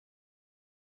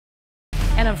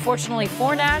unfortunately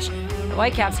for Nash, the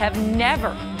Whitecaps have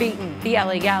never beaten the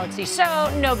LA Galaxy,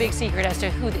 so no big secret as to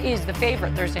who is the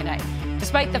favorite Thursday night.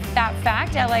 Despite that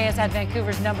fact, LA has had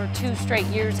Vancouver's #2 straight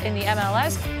years in the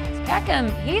MLS.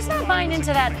 Beckham, he's not buying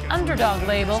into that underdog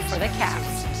label for the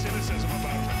Caps.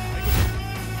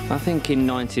 I think in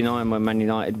 '99 when Man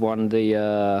United won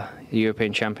the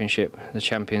European Championship, the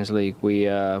Champions League, we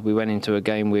went into a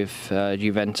game with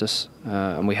Juventus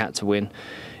and we had to win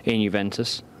in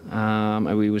Juventus.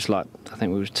 And we was like, I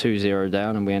think we was 2-0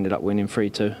 down, and we ended up winning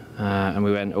 3-2, and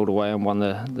we went all the way and won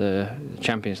the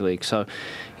Champions League. So,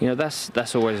 you know,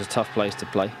 that's always a tough place to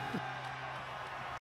play.